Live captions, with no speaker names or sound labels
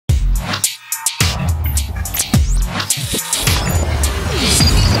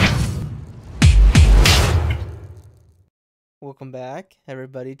welcome back,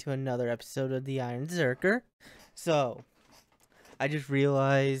 everybody, to another episode of the Iron Zerker. So, I just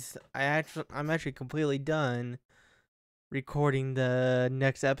realized I'm actually completely done recording the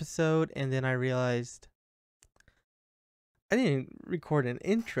next episode, and then I realized I didn't record an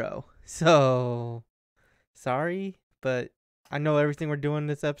intro. So, sorry, but I know everything we're doing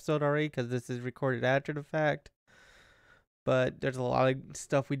this episode already because this is recorded after the fact. But there's a lot of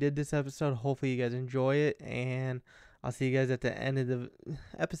stuff we did this episode. Hopefully you guys enjoy it, and I'll see you guys at the end of the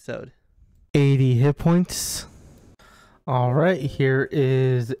episode. 80 hit points. Alright, here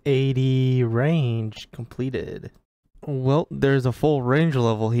is 80 range completed. Well, there's a full range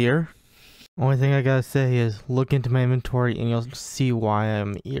level here. Only thing I gotta say is look into my inventory and you'll see why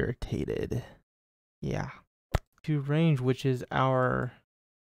I'm irritated. Yeah. To range, which is our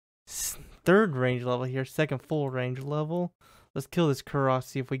third range level here, second full range level. Let's kill this Kuros,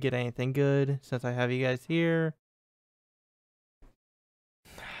 see if we get anything good since I have you guys here.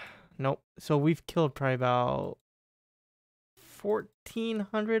 Nope. So we've killed probably about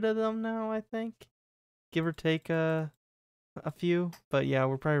 1,400 of them now, I think. Give or take a few. But yeah,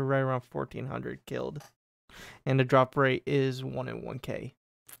 we're probably right around 1,400 killed. And the drop rate is 1 in 1k.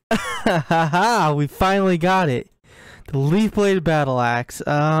 Haha, we finally got it. The Leaf Blade Battle Axe.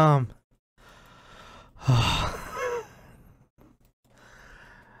 That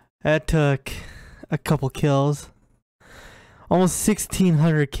took a couple kills. Almost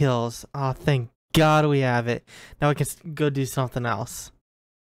 1,600 kills. Oh, thank God we have it. Now we can go do something else.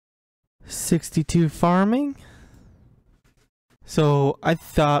 62 farming. So I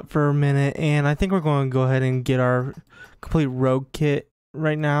thought for a minute, and I think we're going to go ahead and get our complete rogue kit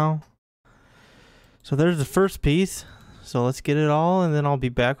right now. So there's the first piece. So let's get it all, and then I'll be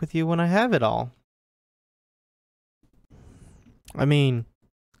back with you when I have it all. I mean,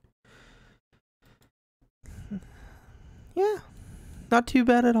 yeah, not too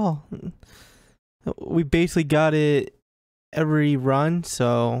bad at all. We basically got it every run,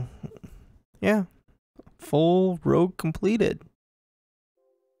 so yeah, full rogue completed.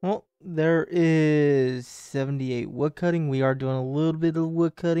 Well, there is 78 wood cutting. We are doing a little bit of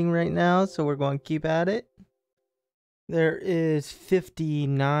wood cutting right now, so we're going to keep at it. There is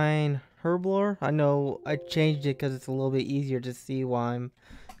 59 herblore. I know I changed it because it's a little bit easier to see while I'm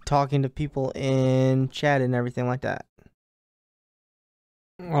talking to people in chat and everything like that.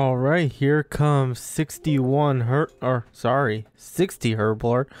 All right, here comes 60 herblore.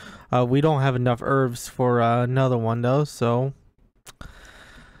 We don't have enough herbs for another one though, so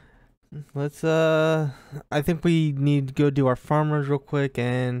let's I think we need to go do our farmers real quick,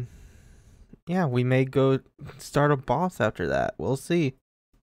 and yeah, we may go start a boss after that. We'll see.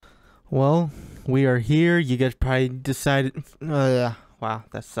 Well, we are here. You guys probably decided wow,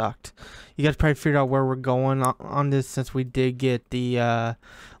 that sucked. You guys probably figured out where we're going on this since we did get the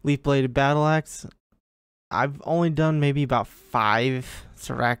Leaf Bladed Battle Axe. I've only done maybe about 5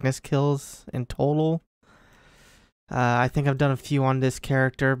 Sarachnis kills in total. I think I've done a few on this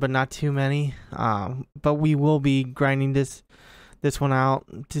character, but not too many. But we will be grinding this one out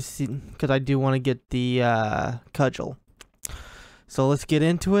to see, because I do want to get the cudgel. So let's get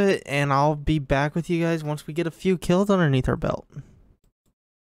into it, and I'll be back with you guys once we get a few kills underneath our belt.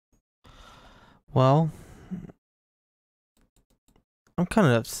 Well, I'm kind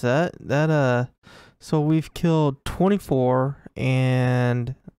of upset that so we've killed 24,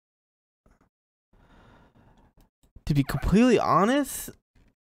 and to be completely honest,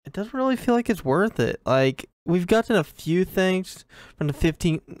 it doesn't really feel like it's worth it. Like, we've gotten a few things from the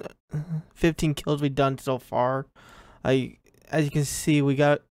 15 kills we've done so far. As you can see, we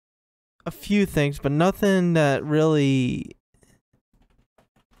got a few things, but nothing that really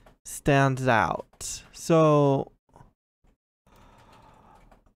stands out. So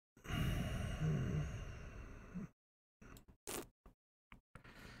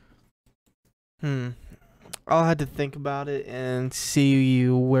I'll have to think about it and see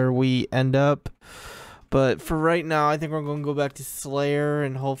where we end up. But for right now, I think we're going to go back to Slayer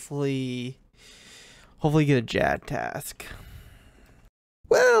and hopefully get a Jad task.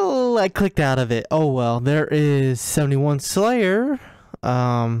 Well, I clicked out of it. Oh well, there is 71 Slayer.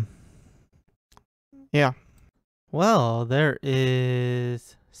 Yeah. Well, there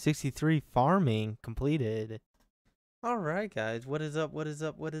is 63 farming completed. Alright guys, what is up, what is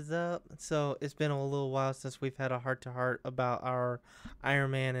up, what is up? So, it's been a little while since we've had a heart-to-heart about our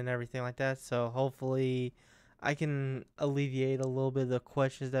Iron Man and everything like that, so hopefully I can alleviate a little bit of the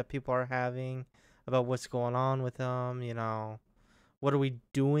questions that people are having about what's going on with him, you know, what are we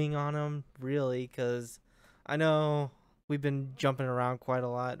doing on him, really, because I know we've been jumping around quite a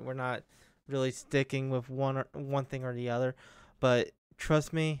lot. We're not really sticking with one thing or the other. But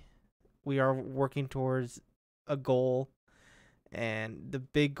trust me, we are working towards a goal. And the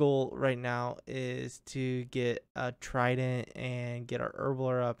big goal right now is to get a trident and get our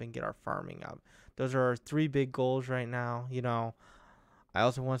herbler up and get our farming up. Those are our three big goals right now. I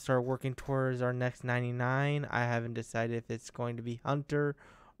also want to start working towards our next 99. I haven't decided if it's going to be hunter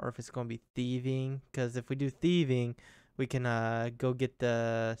or if it's going to be thieving. Because if we do thieving, we can go get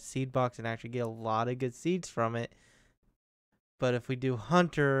the seed box and actually get a lot of good seeds from it. But if we do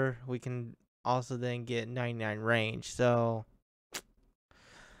hunter, we can also then get 99 range. So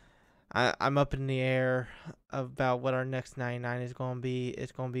I'm up in the air about what our next 99 is going to be.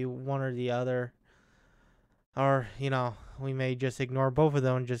 It's going to be one or the other. Or, we may just ignore both of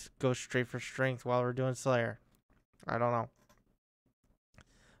them and just go straight for strength while we're doing Slayer. I don't know.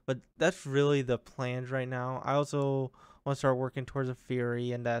 But that's really the plans right now. I also want to start working towards a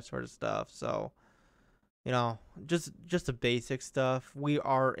Fury and that sort of stuff. So, just the basic stuff. We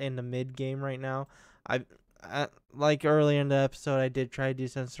are in the mid game right now. Like earlier in the episode, I did try to do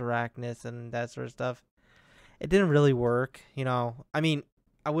some Arachnus and that sort of stuff. It didn't really work. I mean,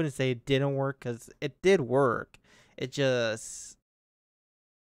 I wouldn't say it didn't work because it did work. It just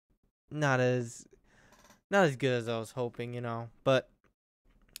not as good as I was hoping. But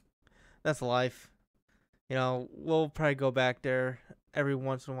that's life. We'll probably go back there every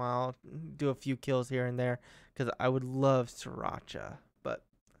once in a while, do a few kills here and there because I would love Sriracha. But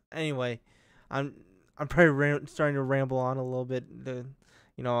anyway, I'm probably starting to ramble on a little bit.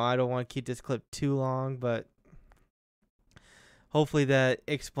 I don't want to keep this clip too long, but hopefully that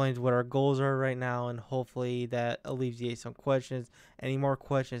explains what our goals are right now, and hopefully that alleviates some questions. Any more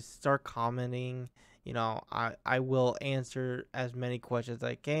questions, start commenting. I will answer as many questions as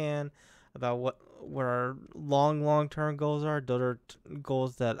I can about what our long term goals are. Those are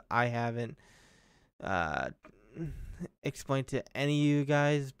goals that I haven't explained to any of you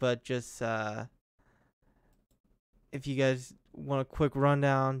guys, but just if you guys want a quick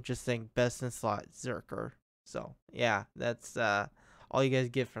rundown, just think best in slot zerker. So yeah, that's all you guys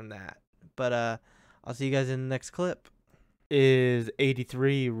get from that. But I'll see you guys in the next clip. Is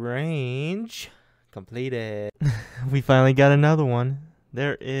 83 range completed? We finally got another one.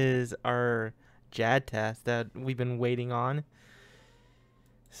 There is our Jad task that we've been waiting on.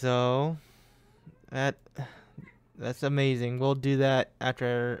 So that's amazing. We'll do that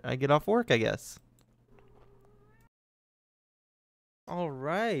after I get off work, I guess. All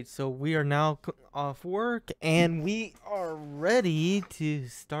right, so we are now off work and we are ready to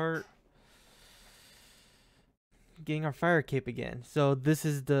start getting our fire cape again. So this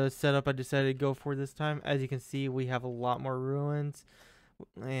is the setup I decided to go for this time. As you can see, we have a lot more ruins,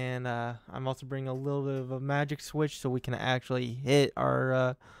 and I'm also bringing a little bit of a magic switch so we can actually hit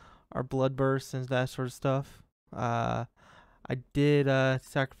our blood bursts and that sort of stuff. I did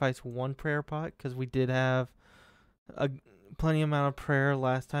sacrifice one prayer pot because we did have a plenty amount of prayer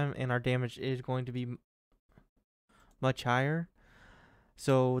last time, and our damage is going to be much higher.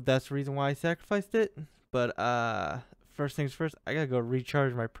 So that's the reason why I sacrificed it. But first things first, I gotta go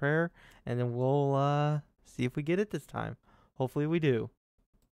recharge my prayer, and then we'll see if we get it this time. Hopefully we do.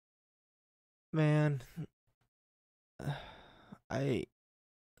 Man, okay,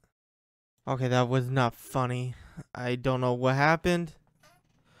 that was not funny. I don't know what happened.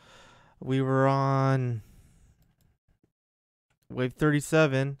 We were on wave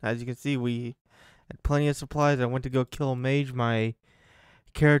 37. As you can see, we had plenty of supplies. I went to go kill a mage. My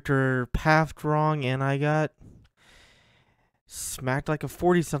character pathed wrong, and I got smacked like a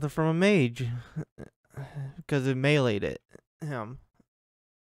 40 something from a mage because it meleeed it.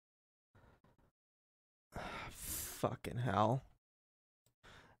 Fucking hell.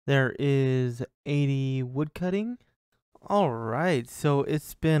 There is 80 woodcutting. Alright, so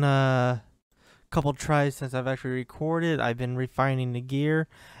it's been a couple tries since I've actually recorded. I've been refining the gear.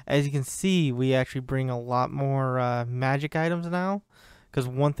 As you can see, we actually bring a lot more magic items now. Because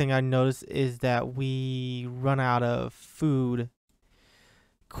one thing I noticed is that we run out of food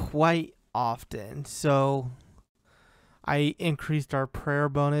quite often. So I increased our prayer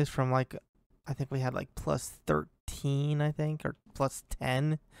bonus from I think we had plus 13, I think, or plus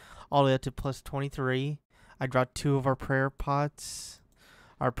 10, all the way up to plus 23. I dropped 2 of our prayer pots.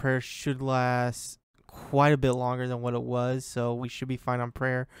 Our prayer should last quite a bit longer than what it was, so we should be fine on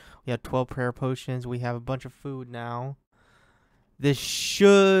prayer. We have 12 prayer potions. We have a bunch of food now. This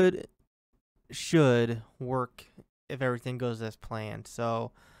should work if everything goes as planned.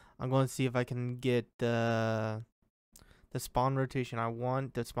 So I'm going to see if I can get the spawn rotation I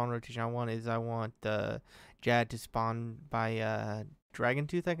want. The spawn rotation I want is I want the Jad to spawn by Dragon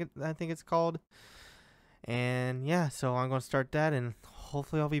Tooth, I think it's called. And yeah, so I'm gonna start that, and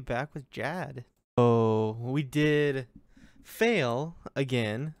hopefully I'll be back with Jad. So we did fail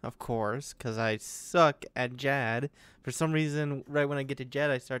again, of course, because I suck at Jad. For some reason, right when I get to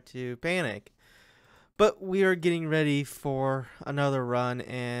Jad, I start to panic. But we are getting ready for another run,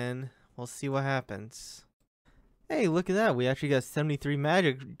 and we'll see what happens. Hey, look at that. We actually got 73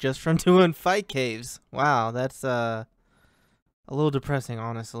 magic just from doing fight caves. Wow, that's a little depressing,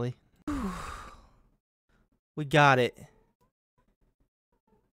 honestly. We got it.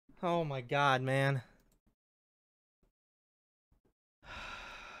 Oh my god, man.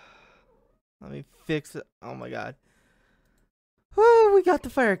 Let me fix it. Oh my god. Woo, we got the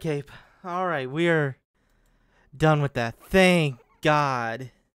fire cape. Alright, we are done with that. Thank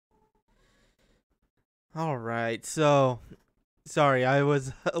God. Alright, so sorry, I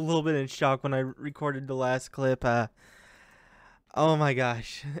was a little bit in shock when I recorded the last clip. Oh my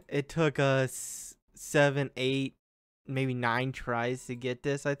gosh. It took us 7, 8, maybe 9 tries to get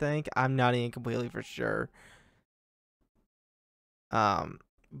this, I think. I'm not even completely for sure.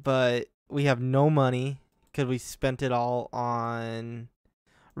 But we have no money because we spent it all on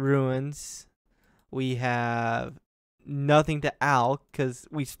ruins. We have nothing to alch because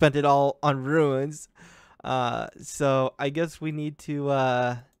we spent it all on ruins. So I guess we need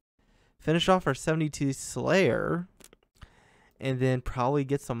to finish off our 72 Slayer and then probably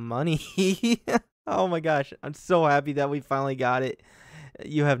get some money. Oh my gosh, I'm so happy that we finally got it.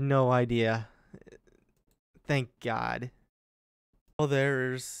 You have no idea. Thank God. Well,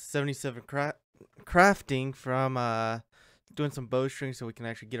 there's 77 crafting from doing some bowstring so we can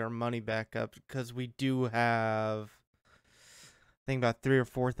actually get our money back up because we do have, I think, about 3,000 or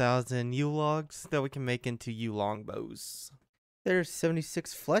 4,000 U logs that we can make into U longbows. There's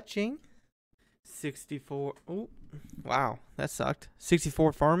 76 fletching, 64. Oh, wow, that sucked.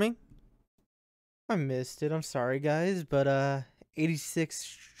 64 farming. I missed it. I'm sorry, guys, but 86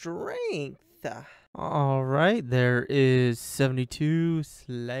 strength. All right, there is 72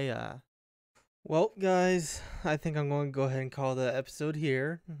 Slayer. Well, guys, I think I'm going to go ahead and call the episode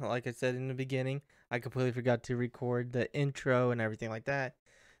here. Like I said in the beginning, I completely forgot to record the intro and everything like that.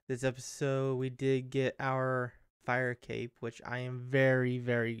 This episode, we did get our fire cape, which I am very,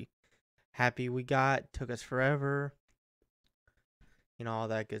 very happy we got. Took us forever. You know, all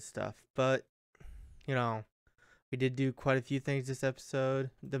that good stuff. But, you know, we did do quite a few things this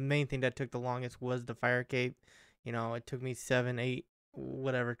episode. The main thing that took the longest was the fire cape. You know, it took me 7, 8,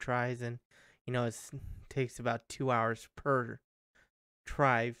 whatever tries, and you know, it takes about 2 hours per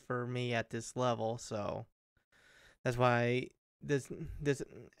try for me at this level. So that's why this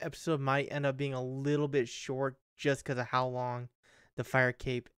episode might end up being a little bit short just because of how long the fire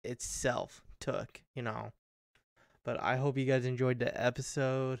cape itself took. You know, but I hope you guys enjoyed the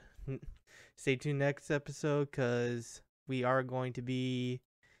episode. Stay tuned next episode because we are going to be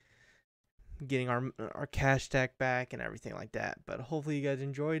getting our cash stack back and everything like that. But hopefully you guys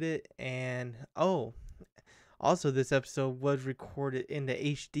enjoyed it. And oh, also this episode was recorded in the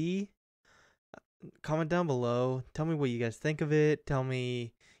HD. Comment down below. Tell me what you guys think of it. Tell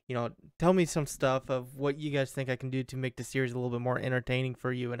me, you know, tell me some stuff of what you guys think I can do to make the series a little bit more entertaining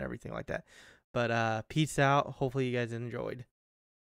for you and everything like that. But peace out. Hopefully you guys enjoyed.